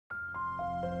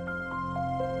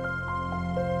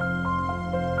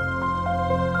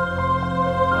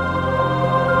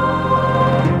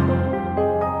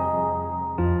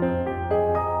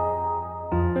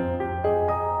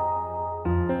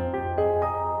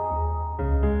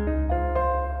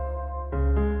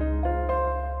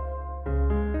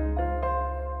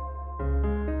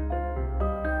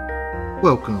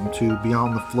Welcome to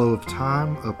Beyond the Flow of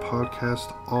Time, a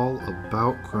podcast all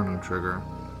about Chrono Trigger.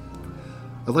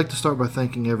 I'd like to start by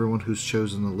thanking everyone who's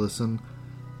chosen to listen.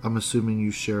 I'm assuming you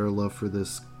share a love for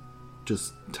this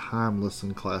just timeless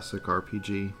and classic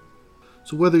RPG.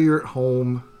 So whether you're at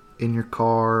home, in your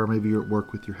car, or maybe you're at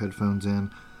work with your headphones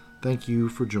in, thank you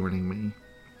for joining me.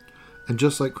 And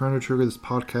just like Chrono Trigger, this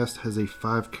podcast has a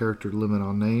 5-character limit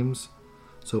on names,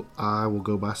 so I will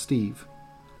go by Steve.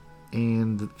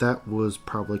 And that was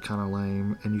probably kind of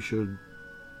lame, and you should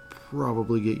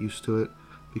probably get used to it,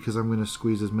 because I'm going to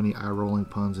squeeze as many eye-rolling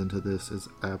puns into this as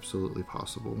absolutely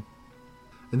possible.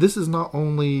 And this is not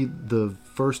only the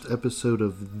first episode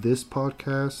of this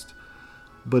podcast,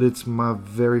 but it's my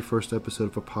very first episode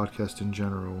of a podcast in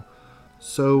general.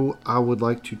 So I would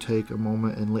like to take a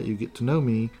moment and let you get to know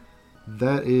me.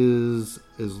 That is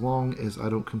as long as I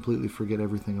don't completely forget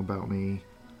everything about me.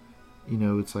 You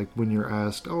know, it's like when you're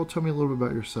asked, oh, tell me a little bit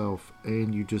about yourself,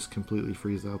 and you just completely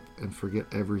freeze up and forget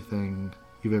everything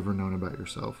you've ever known about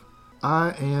yourself.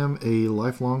 I am a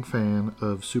lifelong fan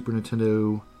of Super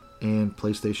Nintendo and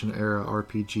PlayStation era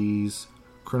RPGs,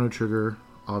 Chrono Trigger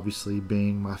obviously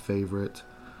being my favorite.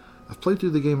 I've played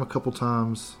through the game a couple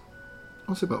times,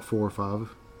 I'll say about 4 or 5.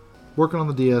 Working on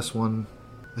the DS one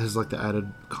has like the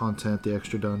added content, the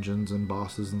extra dungeons and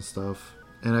bosses and stuff.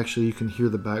 And actually, you can hear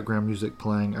the background music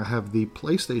playing. I have the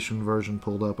PlayStation version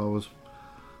pulled up. I was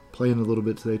playing a little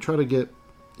bit today. Try to get,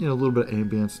 a little bit of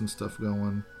ambience and stuff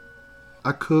going.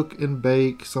 I cook and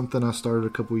bake, something I started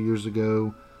a couple years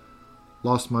ago.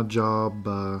 Lost my job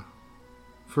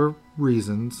for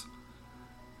reasons.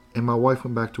 And my wife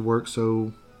went back to work,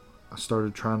 so I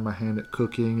started trying my hand at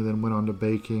cooking, and then went on to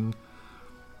baking.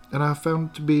 And I found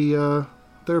it to be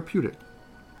therapeutic.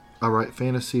 I write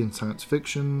fantasy and science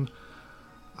fiction.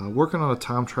 Working on a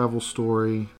time travel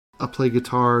story. I play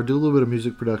guitar, do a little bit of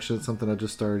music production. It's something I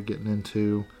just started getting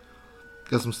into.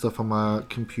 Got some stuff on my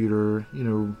computer,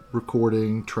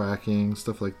 recording, tracking,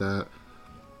 stuff like that.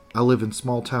 I live in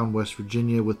small town West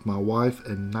Virginia with my wife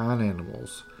and 9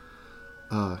 animals.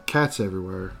 Cats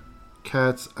everywhere.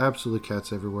 Absolutely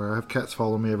cats everywhere. I have cats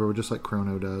follow me everywhere, just like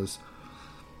Chrono does.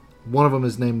 One of them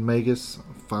is named Magus.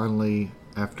 Finally,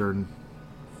 after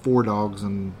 4 dogs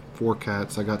and 4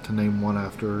 cats, I got to name one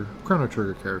after a Chrono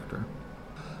Trigger character.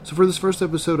 So for this first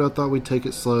episode, I thought we'd take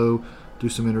it slow, do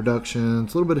some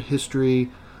introductions, a little bit of history,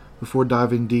 before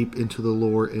diving deep into the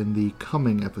lore in the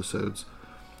coming episodes.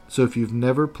 So if you've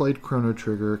never played Chrono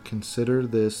Trigger, consider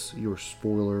this your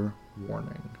spoiler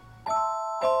warning.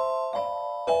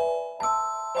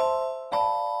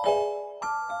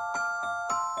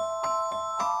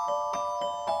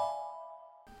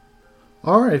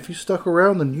 Alright, if you stuck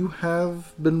around, then you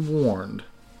have been warned.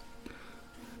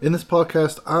 In this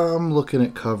podcast, I'm looking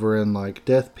at covering like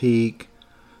Death Peak,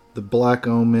 the Black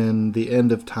Omen, the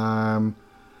End of Time,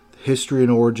 the history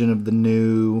and origin of the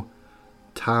new,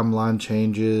 timeline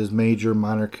changes, major,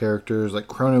 minor characters, like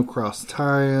Chrono Cross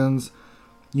tie-ins,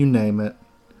 you name it.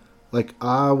 Like,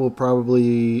 I will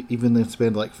probably even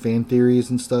expand like fan theories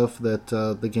and stuff that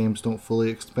the games don't fully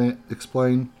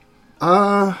explain.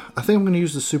 I think I'm going to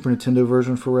use the Super Nintendo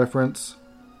version for reference,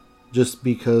 just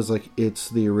because like it's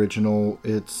the original,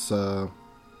 it's the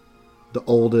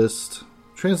oldest.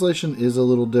 Translation is a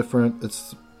little different.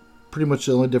 It's pretty much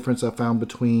the only difference I found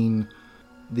between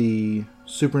the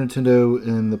Super Nintendo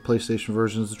and the PlayStation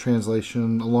version is the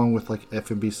translation, along with like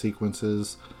F&B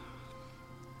sequences,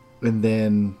 and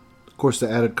then of course the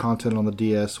added content on the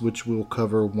DS, which we'll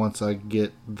cover once I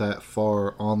get that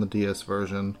far on the DS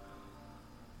version.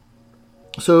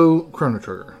 So, Chrono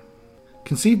Trigger.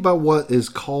 Conceived by what they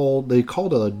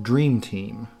called a dream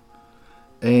team.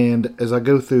 And as I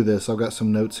go through this, I've got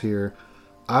some notes here.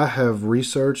 I have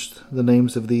researched the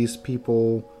names of these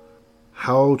people,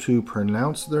 how to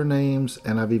pronounce their names,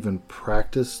 and I've even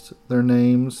practiced their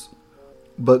names.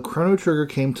 But Chrono Trigger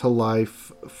came to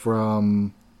life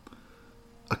from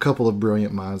a couple of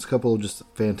brilliant minds, a couple of just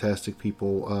fantastic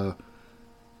people.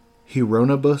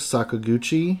 Hironobu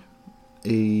Sakaguchi.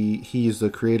 He is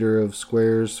the creator of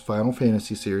Square's Final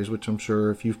Fantasy series, which I'm sure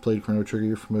if you've played Chrono Trigger,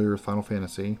 you're familiar with Final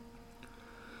Fantasy.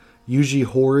 Yuji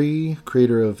Horii,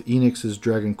 creator of Enix's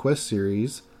Dragon Quest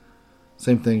series.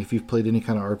 Same thing, if you've played any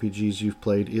kind of RPGs, you've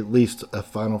played at least a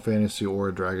Final Fantasy or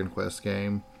a Dragon Quest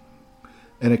game.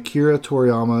 And Akira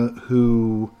Toriyama,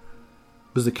 who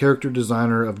was the character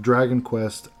designer of Dragon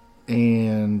Quest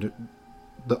and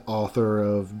the author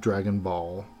of Dragon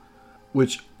Ball.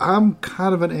 Which, I'm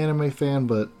kind of an anime fan,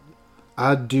 but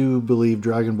I do believe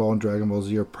Dragon Ball and Dragon Ball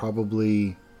Z are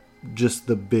probably just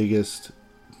the biggest,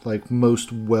 like,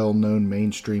 most well-known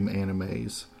mainstream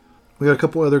animes. We got a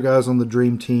couple other guys on the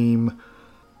Dream Team.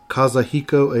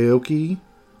 Kazuhiko Aoki,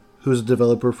 who's a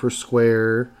developer for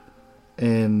Square,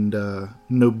 and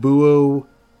Nobuo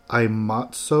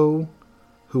Aimatsu,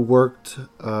 who worked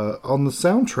on the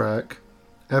soundtrack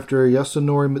after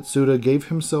Yasunori Mitsuda gave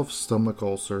himself stomach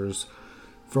ulcers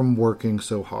from working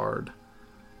so hard.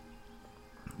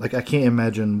 Like, I can't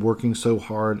imagine working so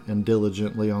hard and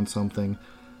diligently on something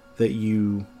that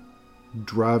you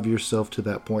drive yourself to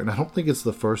that point. And I don't think it's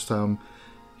the first time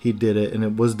he did it, and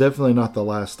it was definitely not the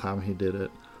last time he did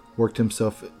it. Worked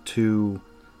himself to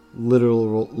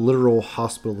literal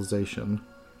hospitalization.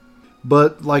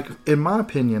 But, like, in my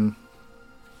opinion,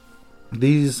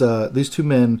 these two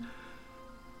men,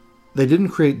 they didn't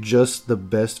create just the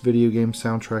best video game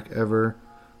soundtrack ever,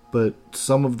 but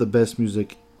some of the best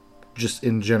music just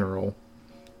in general.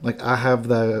 Like, I have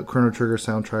the Chrono Trigger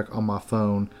soundtrack on my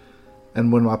phone,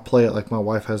 and when I play it, like, my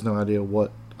wife has no idea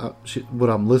what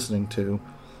I'm listening to.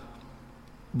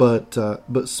 But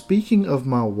speaking of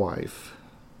my wife,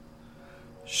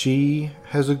 she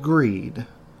has agreed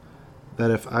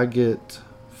that if I get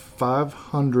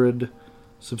 500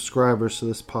 subscribers to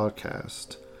this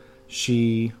podcast,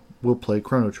 she will play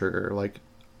Chrono Trigger. Like,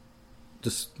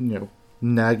 just,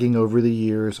 nagging over the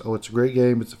years, oh, it's a great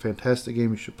game, it's a fantastic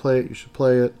game, you should play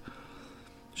it.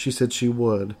 She said she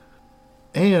would.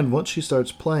 And once she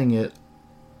starts playing it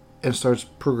and starts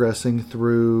progressing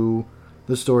through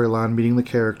the storyline, meeting the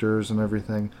characters and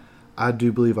everything, I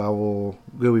do believe I will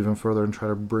go even further and try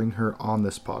to bring her on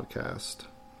this podcast.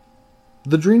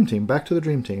 The Dream Team, back to the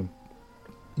Dream Team.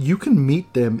 You can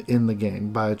meet them in the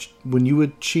game when you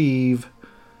achieve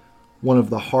one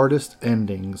of the hardest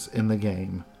endings in the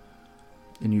game.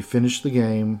 And you finish the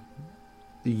game,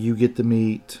 you get to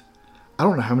meet, I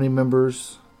don't know how many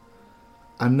members.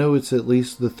 I know it's at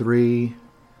least the 3.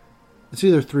 It's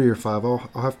either 3 or 5. I'll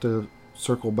have to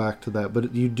circle back to that.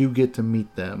 But you do get to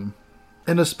meet them.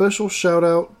 And a special shout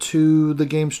out to the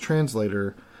game's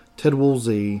translator, Ted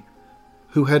Woolsey,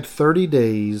 who had 30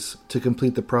 days to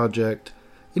complete the project.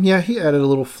 And yeah, he added a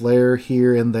little flair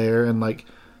here and there, and like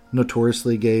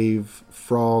notoriously gave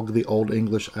Frog the Old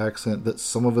English accent that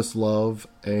some of us love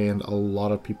and a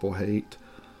lot of people hate.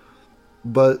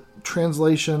 But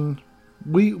translation,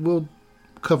 we will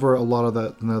cover a lot of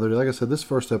that another day. Like I said, this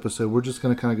first episode, we're just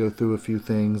going to kind of go through a few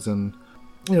things and,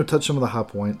 touch some of the high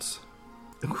points.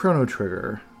 Chrono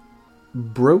Trigger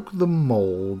broke the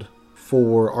mold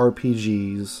for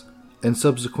RPGs and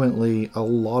subsequently a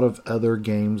lot of other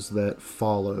games that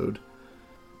followed.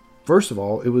 First of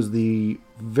all, it was the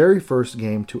very first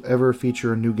game to ever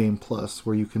feature a New Game Plus,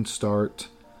 where you can start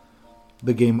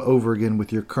the game over again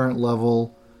with your current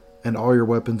level and all your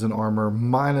weapons and armor,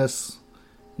 minus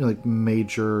like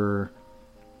major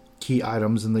key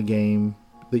items in the game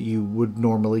that you would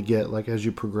normally get like as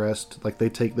you progressed. Like, they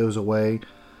take those away,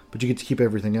 but you get to keep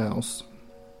everything else.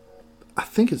 I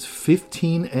think it's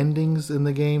 15 endings in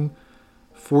the game,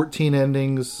 14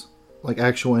 endings, like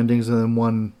actual endings, and then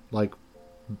one like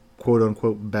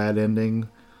quote-unquote bad ending,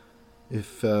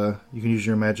 if you can use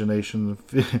your imagination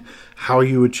of how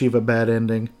you achieve a bad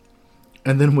ending.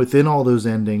 And then within all those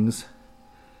endings,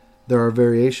 there are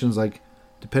variations, like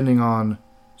depending on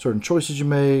certain choices you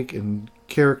make and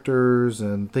characters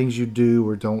and things you do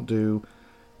or don't do,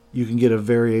 you can get a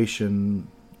variation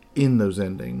in those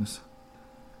endings.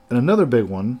 And another big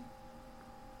one,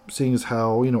 seeing as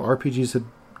how RPGs had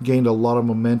gained a lot of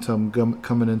momentum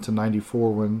coming into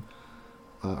 94 when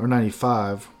or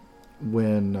 95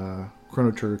 when Chrono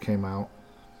Trigger came out,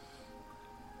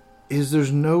 is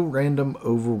there's no random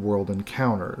overworld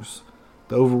encounters.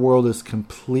 The overworld is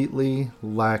completely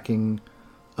lacking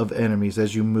of enemies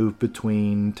as you move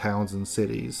between towns and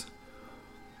cities.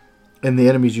 And the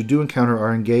enemies you do encounter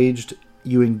are engaged.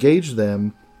 You engage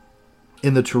them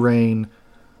in the terrain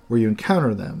where you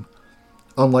encounter them.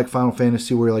 Unlike Final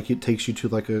Fantasy, where like it takes you to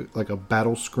like a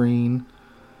battle screen,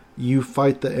 you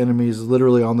fight the enemies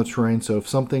literally on the terrain. So if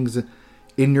something's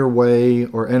in your way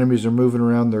or enemies are moving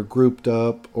around, they're grouped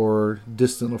up or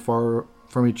distant or far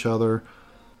from each other,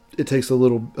 it takes a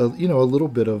little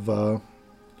bit of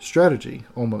strategy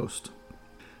almost.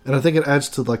 And I think it adds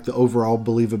to like the overall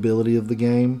believability of the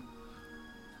game.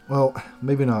 Well,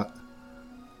 maybe not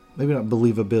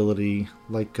believability,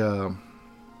 like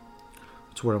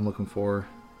what's the word I'm looking for?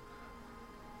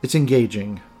 It's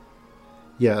engaging.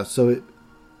 Yeah, so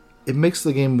it makes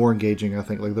the game more engaging, I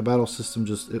think. Like, the battle system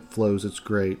it flows, it's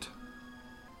great.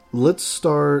 Let's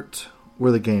start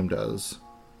where the game does.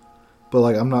 But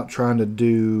like, I'm not trying to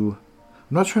do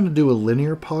a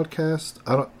linear podcast.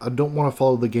 I don't want to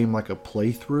follow the game like a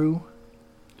playthrough.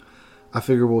 I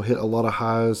figure we'll hit a lot of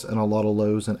highs and a lot of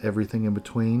lows and everything in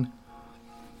between.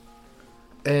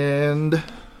 And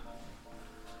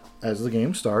as the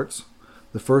game starts,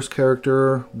 the first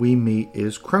character we meet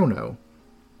is Chrono.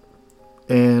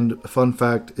 And a fun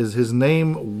fact is his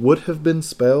name would have been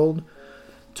spelled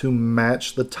to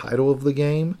match the title of the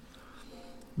game,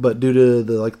 but due to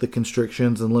the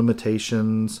constrictions and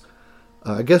limitations,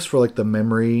 I guess for the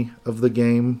memory of the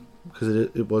game, because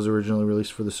it was originally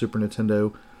released for the Super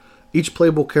Nintendo, each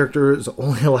playable character is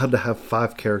only allowed to have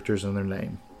 5 characters in their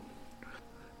name.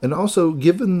 And also,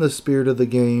 given the spirit of the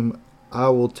game, I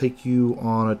will take you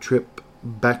on a trip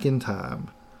back in time.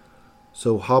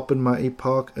 So hop in my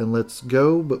epoch and let's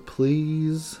go, but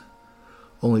please,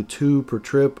 only 2 per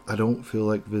trip. I don't feel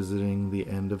like visiting the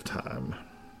end of time.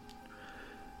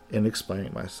 And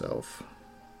explaining myself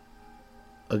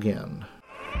again.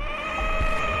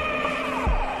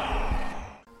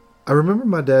 I remember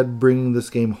my dad bringing this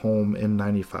game home in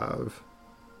 95.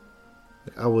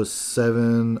 I was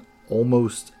 7,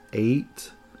 almost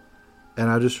 8, and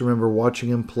I just remember watching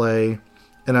him play.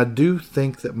 And I do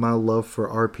think that my love for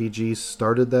RPGs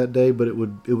started that day, but it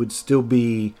would still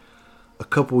be a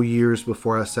couple years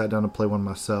before I sat down to play one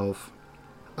myself.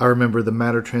 I remember the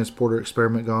matter transporter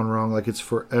experiment gone wrong. It's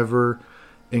forever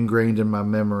ingrained in my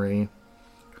memory.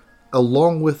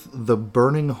 Along with the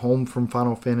burning home from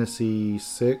Final Fantasy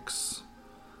VI,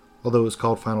 although it was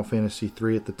called Final Fantasy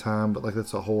III at the time, but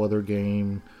that's a whole other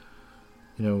game.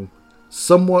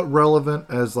 Somewhat relevant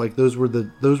as those were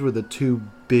the 2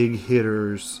 big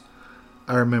hitters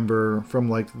I remember from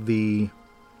the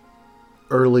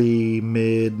early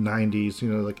mid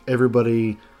 90s.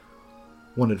 Everybody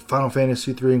wanted Final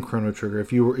Fantasy III and Chrono Trigger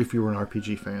if you were an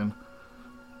RPG fan.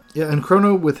 Yeah, and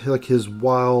Chrono with his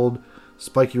wild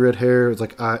spiky red hair, it's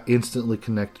I instantly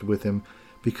connected with him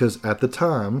because at the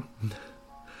time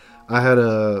I had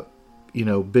a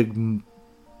big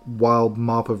wild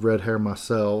mop of red hair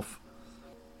myself.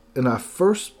 And I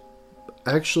first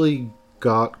actually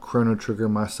got Chrono Trigger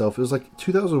myself. It was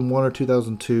 2001 or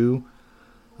 2002.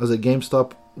 I was at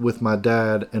GameStop with my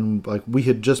dad, and we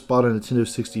had just bought a Nintendo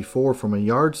 64 from a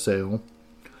yard sale.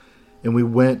 And we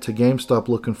went to GameStop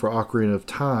looking for Ocarina of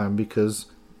Time because,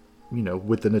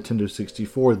 with the Nintendo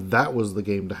 64, that was the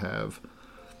game to have.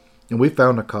 And we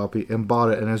found a copy and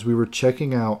bought it. And as we were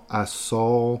checking out, I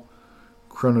saw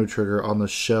Chrono Trigger on the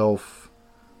shelf,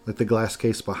 the glass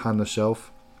case behind the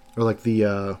shelf. Or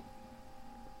the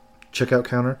checkout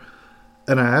counter.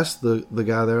 And I asked the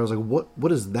guy there, I was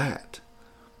what is that?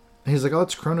 And he's oh,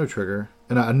 it's Chrono Trigger.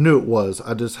 And I knew it was.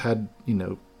 I just had,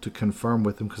 to confirm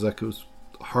with him because it was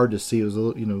hard to see. It was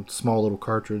a small little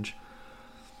cartridge.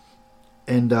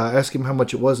 And I asked him how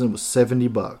much it was, and it was $70.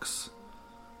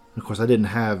 And of course, I didn't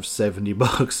have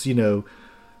 $70,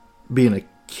 being a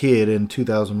kid in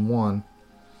 2001.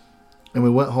 And we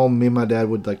went home. Me and my dad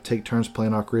would take turns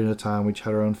playing Ocarina of Time. We each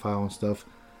had our own file and stuff.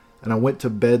 And I went to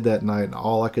bed that night, and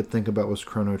all I could think about was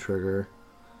Chrono Trigger.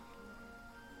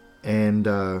 And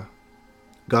got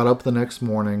up the next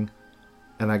morning,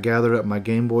 and I gathered up my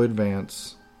Game Boy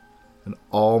Advance and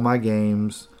all my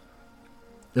games,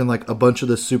 and a bunch of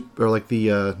the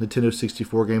Nintendo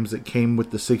 64 games that came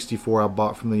with the 64 I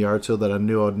bought from the yard sale that I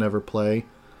knew I'd never play.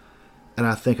 And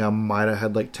I think I might have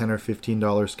had $10 or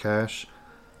 $15 cash.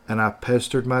 And I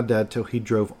pestered my dad till he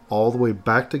drove all the way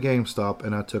back to GameStop,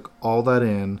 and I took all that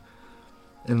in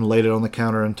and laid it on the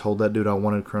counter and told that dude I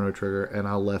wanted Chrono Trigger, and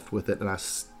I left with it. And I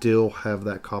still have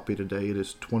that copy today. It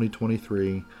is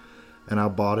 2023, and I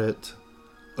bought it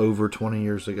over 20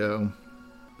 years ago.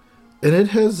 And it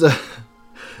has,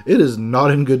 it is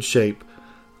not in good shape.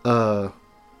 A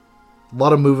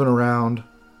lot of moving around,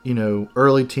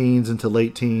 early teens into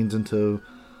late teens into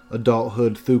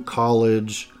adulthood through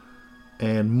college.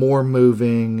 And more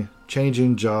moving,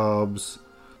 changing jobs,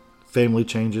 family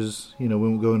changes. We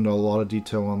won't go into a lot of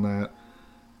detail on that.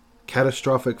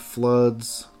 Catastrophic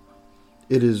floods.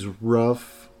 It is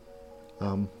rough.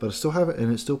 But I still have it,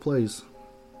 and it still plays.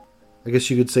 I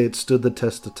guess you could say it stood the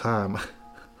test of time.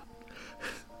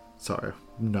 Sorry,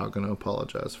 I'm not going to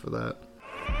apologize for that.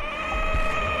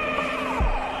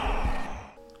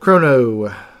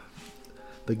 Chrono,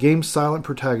 the game's silent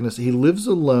protagonist. He lives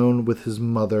alone with his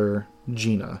mother,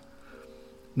 Gina.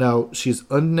 Now, she's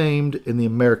unnamed in the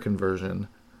American version,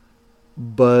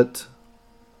 but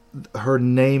her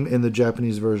name in the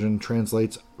Japanese version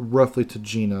translates roughly to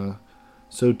Gina.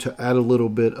 So to add a little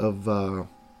bit of,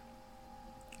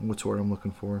 what's the word I'm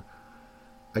looking for?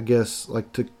 I guess,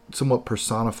 to somewhat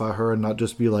personify her and not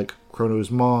just be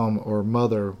Chrono's mom or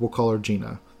mother, we'll call her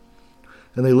Gina.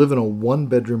 And they live in a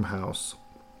 1-bedroom house.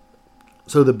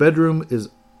 So the bedroom is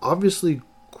obviously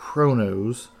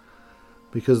Chrono's,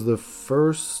 because the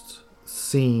first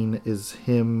scene is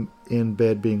him in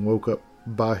bed being woke up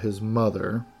by his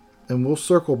mother. and we'll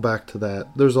circle back to that.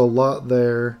 There's a lot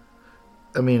there.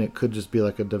 I mean, it could just be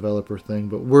like a developer thing,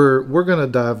 but we're going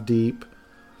to dive deep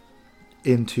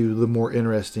into the more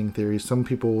interesting theories. Some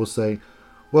people will say,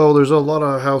 well, there's a lot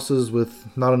of houses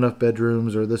with not enough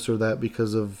bedrooms or this or that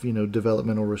because of,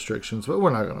 developmental restrictions, but we're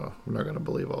not going to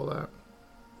believe all that.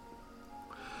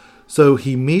 So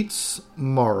he meets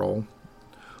Marl,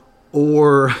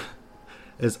 or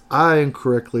as I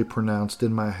incorrectly pronounced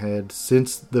in my head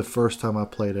since the first time I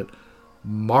played it,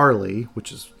 Marley,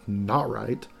 which is not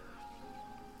right.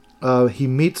 He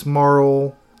meets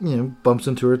Marl, bumps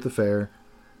into her at the fair.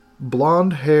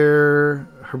 Blonde hair,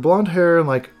 and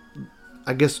like,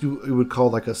 I guess you would call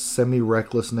like a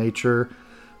semi-reckless nature,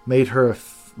 made her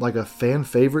like a fan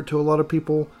favorite to a lot of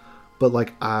people, but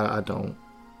like I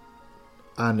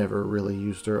never really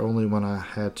used her, only when I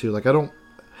had to. Like, I don't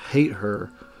hate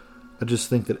her, I just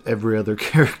think that every other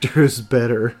character is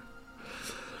better.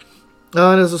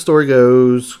 And as the story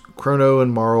goes, Chrono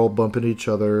and Marl bump into each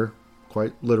other,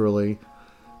 quite literally,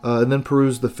 and then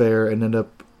peruse the fair and end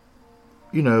up,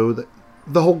 the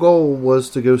whole goal was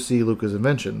to go see Luca's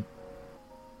invention.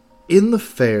 In the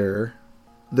fair,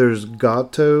 there's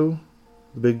Gato,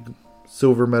 the big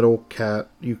silver metal cat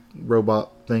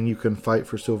robot thing you can fight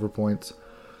for silver points,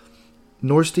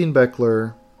 Norstein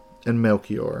Beckler, and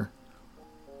Melchior.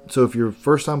 So if you're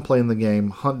first time playing the game,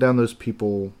 hunt down those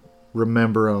people,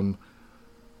 remember them.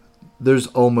 There's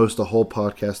almost a whole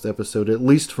podcast episode, at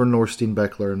least for Norstein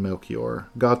Beckler and Melchior.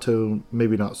 Gato,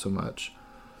 maybe not so much.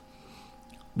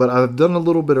 But I've done a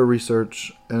little bit of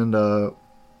research and a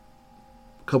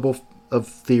couple of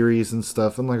theories and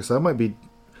stuff. And like I said, I might be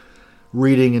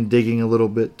reading and digging a little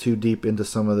bit too deep into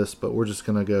some of this, but we're just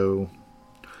gonna go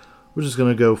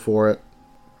for it.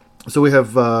 So we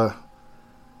have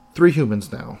 3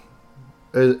 humans now.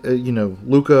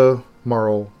 Luca,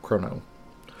 Marl, Chrono.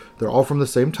 They're all from the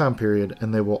same time period,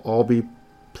 and they will all be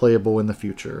playable in the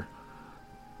future.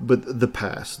 But the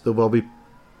past. They'll all be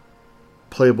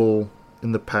playable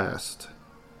in the past.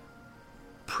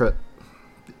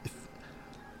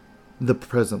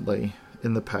 Presently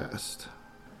in the past.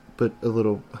 But a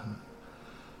little...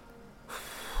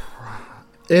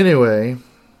 Anyway,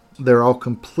 they're all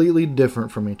completely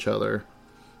different from each other.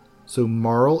 So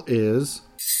Marl is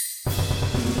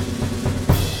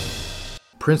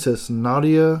Princess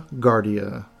Nadia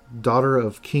Guardia, daughter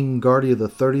of King Guardia the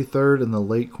 33rd and the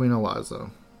late Queen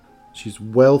Eliza. She's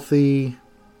wealthy,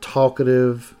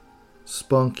 talkative,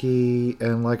 spunky,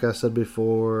 and like I said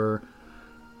before,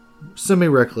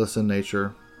 semi-reckless in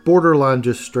nature. Borderline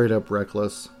just straight up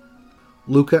reckless.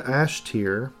 Luca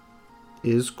Ashtier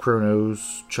is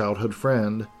Chrono's childhood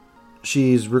friend.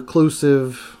 She's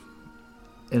reclusive,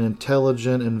 an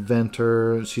intelligent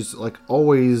inventor. She's like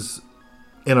always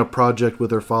in a project with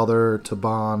her father,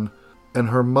 Taban, and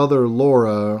her mother,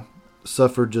 Laura,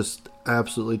 suffered just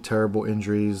absolutely terrible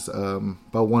injuries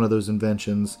by one of those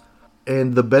inventions.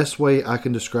 And the best way I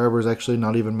can describe her is actually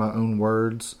not even my own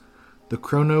words. The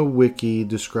Chrono Wiki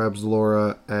describes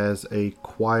Laura as a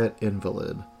quiet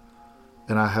invalid.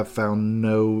 And I have found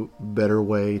no better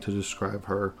way to describe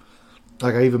her.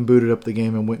 Like, I even booted up the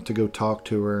game and went to go talk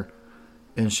to her.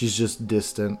 And she's just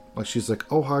distant. Like, she's like,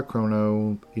 oh, hi,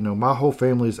 Chrono. My whole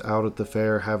family's out at the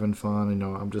fair having fun.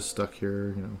 I'm just stuck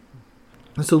here,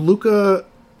 And so Luca,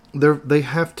 they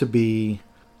have to be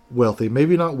wealthy.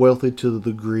 Maybe not wealthy to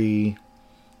the degree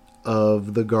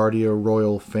of the Guardia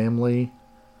royal family,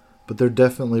 but they're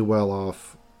definitely well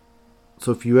off.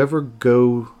 So if you ever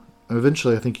go...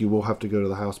 Eventually, I think you will have to go to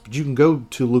the house. But you can go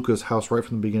to Luca's house right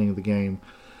from the beginning of the game.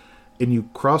 And you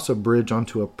cross a bridge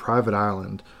onto a private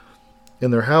island.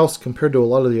 And their house, compared to a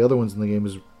lot of the other ones in the game,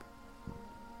 is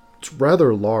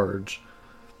rather large.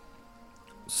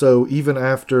 So even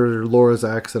after Laura's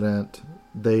accident,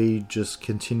 they just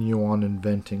continue on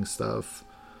inventing stuff.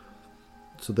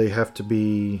 So they have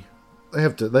to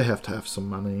have some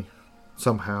money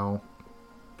somehow.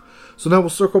 So now we'll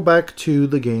circle back to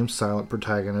the game's silent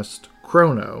protagonist,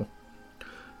 Chrono.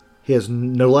 He has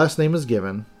no last name is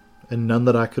given, and none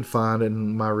that I could find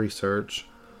in my research.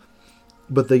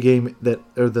 But the name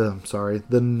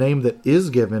that is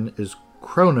given is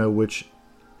Chrono, which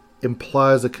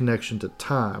implies a connection to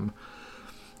time.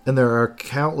 And there are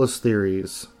countless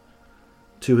theories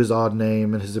to his odd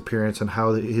name and his appearance and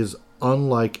how he is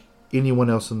unlike anyone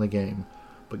else in the game.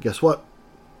 But guess what?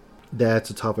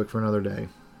 That's a topic for another day.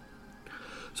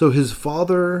 So his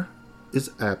father is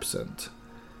absent,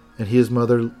 and he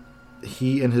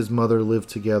and his mother live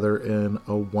together in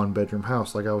a 1-bedroom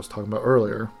house, like I was talking about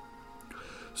earlier.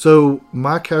 So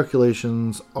my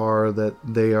calculations are that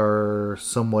they are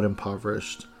somewhat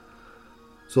impoverished.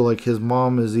 So, like, his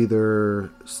mom is either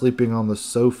sleeping on the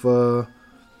sofa,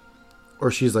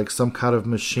 or she's, like, some kind of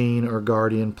machine or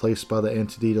guardian placed by the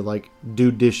entity to, like,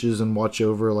 do dishes and watch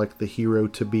over, like, the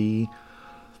hero-to-be.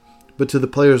 But to the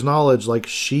player's knowledge, like,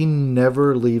 she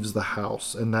never leaves the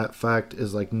house, and that fact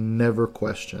is, like, never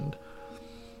questioned.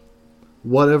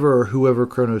 Whatever or whoever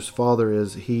Chrono's father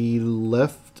is, he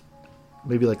left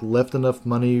enough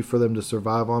money for them to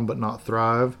survive on but not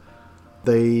thrive.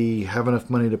 They have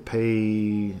enough money to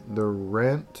pay the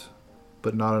rent,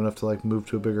 but not enough to, like, move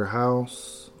to a bigger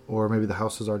house. Or maybe the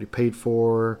house is already paid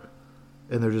for,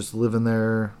 and they're just living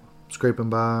there,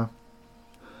 scraping by.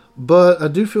 But I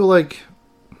do feel like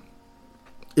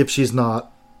if she's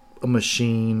not a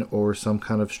machine or some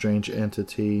kind of strange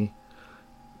entity,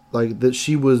 like, that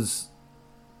she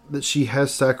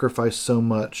has sacrificed so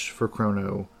much for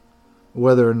Chrono,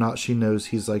 whether or not she knows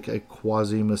he's like a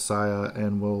quasi-messiah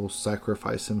and will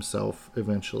sacrifice himself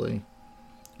eventually.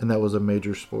 And that was a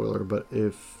major spoiler, but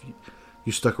if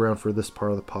you stuck around for this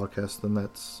part of the podcast, then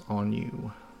that's on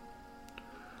you.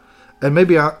 And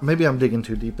maybe I'm digging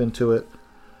too deep into it.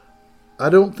 I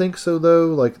don't think so,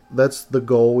 though. Like, that's the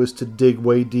goal, is to dig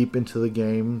way deep into the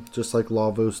game, just like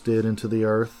Lavos did into the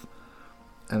earth.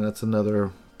 And that's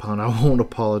another pun I won't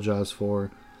apologize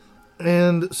for.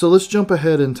 And so let's jump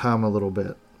ahead in time a little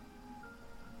bit.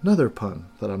 Another pun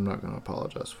that I'm not going to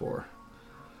apologize for.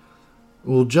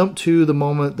 We'll jump to the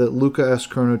moment that Luca asked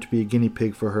Chrono to be a guinea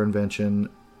pig for her invention,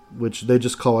 which they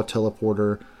just call a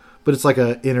teleporter, but it's like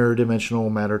an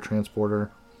interdimensional matter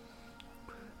transporter.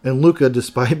 And Luca,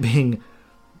 despite being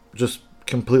just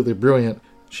completely brilliant,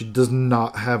 she does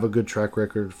not have a good track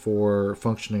record for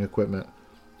functioning equipment.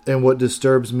 And what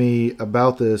disturbs me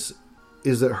about this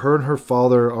is that her and her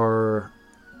father are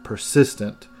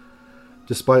persistent,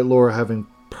 despite Laura having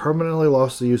permanently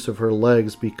lost the use of her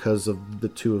legs because of the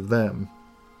two of them.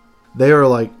 They are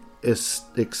like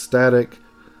ecstatic,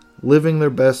 living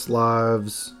their best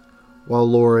lives, while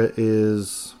Laura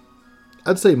is,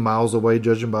 I'd say, miles away,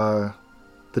 judging by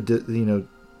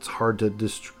it's hard to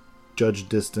judge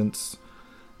distance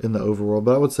in the overworld,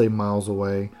 but I would say miles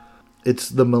away. It's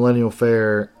the Millennial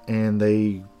Fair, and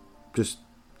they just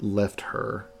left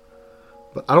her.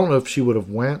 But I don't know if she would have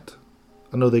went.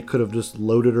 I know they could have just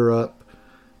loaded her up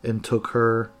and took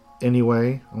her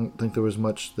anyway. I don't think there was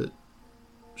much that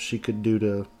she could do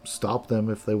to stop them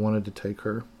if they wanted to take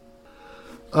her.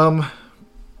 Well,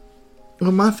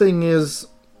 my thing is,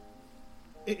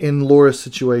 in Laura's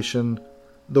situation,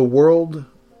 the world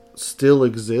still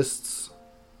exists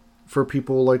for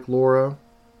people like Laura,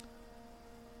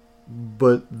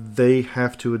 but they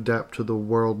have to adapt to the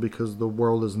world because the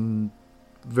world is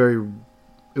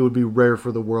it would be rare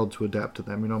for the world to adapt to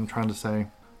them. You know what I'm trying to say?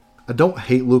 I don't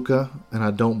hate Luca, and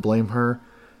I don't blame her.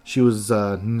 She was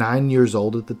 9 years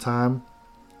old at the time,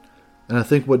 and I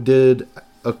think what did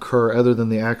occur, other than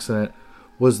the accident,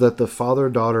 was that the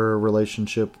father-daughter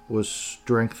relationship was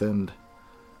strengthened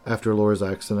after Laura's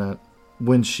accident,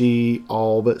 when she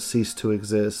all but ceased to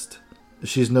exist.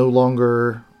 She's no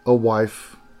longer a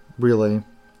wife, really.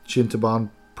 She and Taban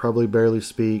probably barely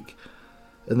speak,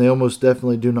 and they almost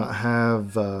definitely do not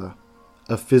have a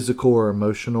physical or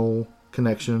emotional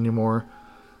connection anymore.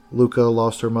 Luca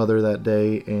lost her mother that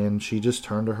day, and she just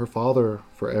turned to her father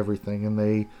for everything, and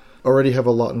they already have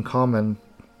a lot in common,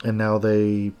 and now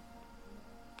they're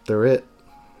it.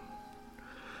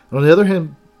 And on the other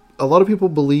hand, a lot of people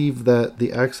believe that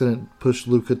the accident pushed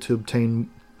Luca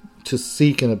to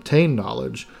seek and obtain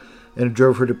knowledge, and it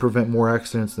drove her to prevent more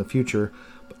accidents in the future.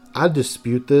 But I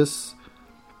dispute this,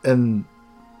 and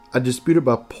I dispute it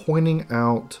by pointing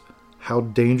out how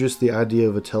dangerous the idea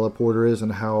of a teleporter is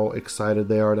and how excited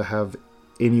they are to have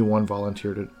anyone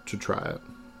volunteer to try it.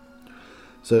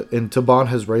 So, and Taban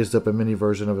has raised up a mini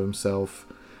version of himself,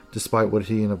 despite what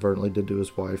he inadvertently did to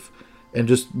his wife. And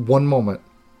just one moment,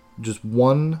 just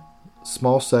one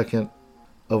small second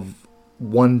of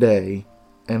one day,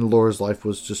 and Laura's life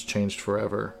was just changed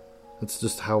forever. It's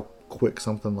just how quick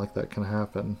something like that can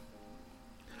happen.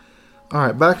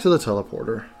 Alright, back to the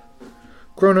teleporter.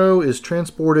 Chrono is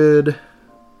transported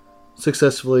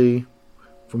successfully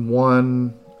from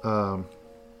one, I don't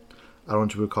know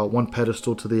what you would call it, one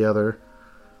pedestal to the other.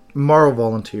 Morrow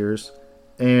volunteers,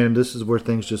 and this is where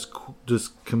things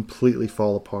just completely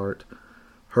fall apart.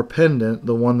 Her pendant,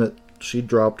 the one that she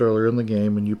dropped earlier in the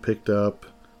game and you picked up,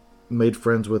 made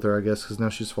friends with her, I guess, because now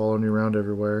she's following you around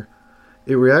everywhere.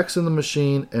 It reacts in the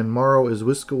machine, and Morrow is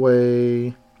whisked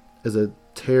away as a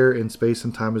tear in space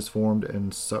and time is formed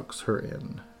and sucks her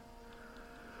in.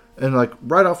 And like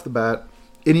right off the bat,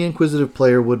 any inquisitive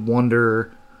player would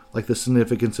wonder like the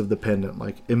significance of the pendant,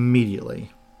 like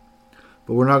immediately.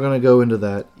 But we're not going to go into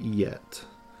that yet.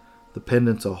 The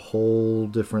pendant's a whole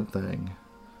different thing.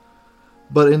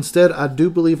 But instead, I do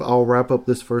believe I'll wrap up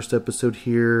this first episode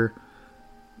here.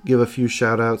 Give a few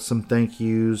shout outs, some thank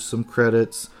yous, some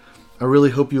credits. I really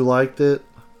hope you liked it.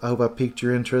 I hope I piqued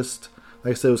your interest.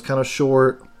 Like I said, it was kind of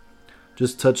short.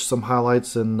 Just touched some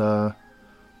highlights and, like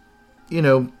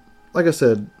I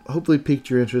said, hopefully piqued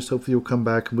your interest. Hopefully you'll come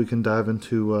back and we can dive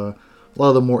into a lot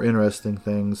of the more interesting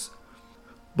things.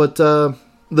 But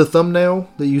the thumbnail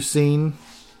that you've seen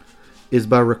is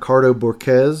by Ricardo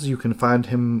Borquez. You can find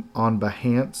him on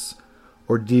Behance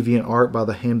or DeviantArt by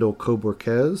the handle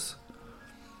Coborquez.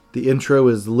 The intro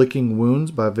is Licking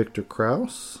Wounds by Victor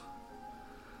Krause.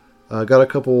 Got a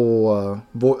couple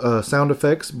sound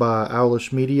effects by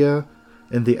Owlish Media.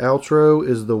 And the outro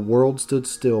is The World Stood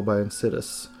Still by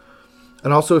Insidious.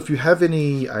 And also, if you have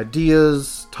any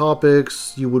ideas,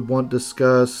 topics you would want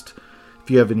discussed, if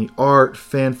you have any art,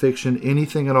 fan fiction,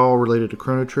 anything at all related to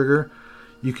Chrono Trigger,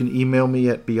 you can email me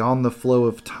at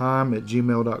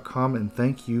beyondtheflowoftime@gmail.com. And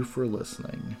thank you for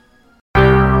listening.